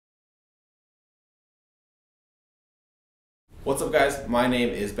What's up guys, my name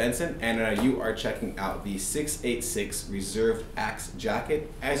is Benson and you are checking out the 686 Reserved Axxe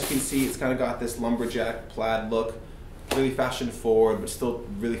jacket. As you can see, it's kind of got this lumberjack plaid look, really fashion forward but still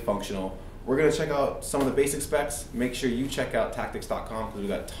really functional. We're going to check out some of the basic specs. Make sure you check out tactics.com because we've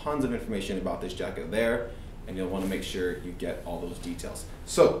got tons of information about this jacket there and you'll want to make sure you get all those details.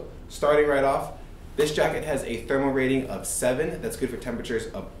 So starting right off, this jacket has a thermal rating of 7. That's good for temperatures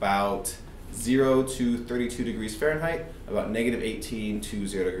about 0 to 32 degrees Fahrenheit, about -18 to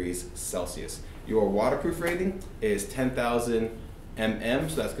 0 degrees Celsius. Your waterproof rating is 10,000 mm,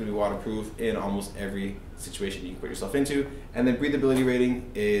 so that's going to be waterproof in almost every situation you can put yourself into. And then breathability rating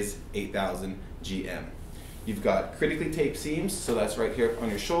is 8,000 GM. You've got critically taped seams, so that's right here on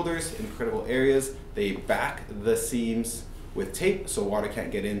your shoulders in critical areas. They back the seams with tape so water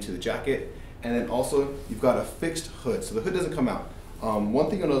can't get into the jacket. And then also you've got a fixed hood, so the hood doesn't come out. One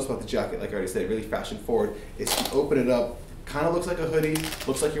thing you'll notice about the jacket, like I already said, really fashion forward, is you open it up, kind of looks like a hoodie,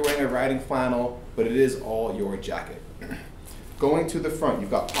 looks like you're wearing a riding flannel, but it is all your jacket. Going to the front, you've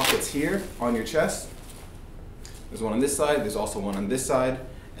got pockets here on your chest. There's one on this side, there's also one on this side,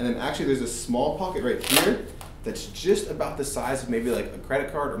 and then actually there's a small pocket right here that's just about the size of maybe like a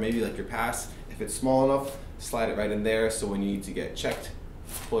credit card or maybe like your pass. If it's small enough, slide it right in there so when you need to get checked,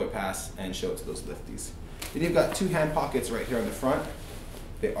 pull your pass and show it to those lifties. Then you've got 2 hand pockets right here on the front.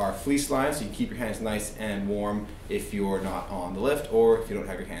 They are fleece lined, so you keep your hands nice and warm if you're not on the lift or if you don't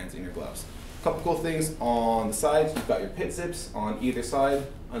have your hands in your gloves. A couple cool things on the sides. You've got your pit zips on either side.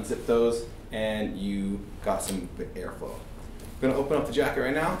 Unzip those and you got some good airflow. I'm gonna open up the jacket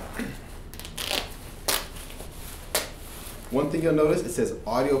right now. One thing you'll notice, it says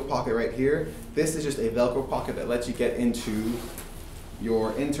audio pocket right here. This is just a Velcro pocket that lets you get into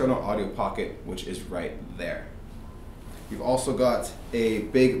your internal audio pocket, which is right there. You've also got a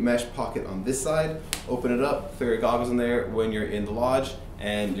big mesh pocket on this side. Open it up, throw your goggles in there when you're in the lodge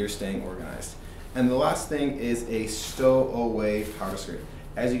and you're staying organized. And the last thing is a stowaway powder skirt.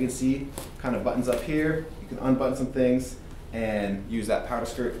 As you can see, kind of buttons up here. You can unbutton some things and use that powder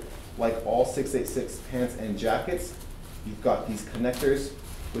skirt. Like all 686 pants and jackets, you've got these connectors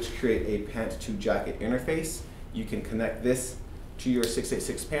which create a pant to jacket interface. You can connect this to your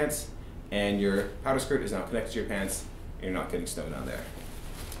 686 pants and your powder skirt is now connected to your pants and you're not getting snow down there.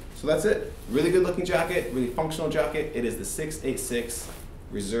 So that's it. Really good looking jacket, really functional jacket. It is the 686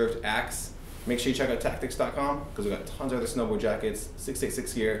 Reserved Axxe. Make sure you check out tactics.com because we've got tons of other snowboard jackets,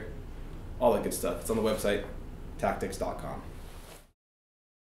 686 gear, all that good stuff. It's on the website, tactics.com.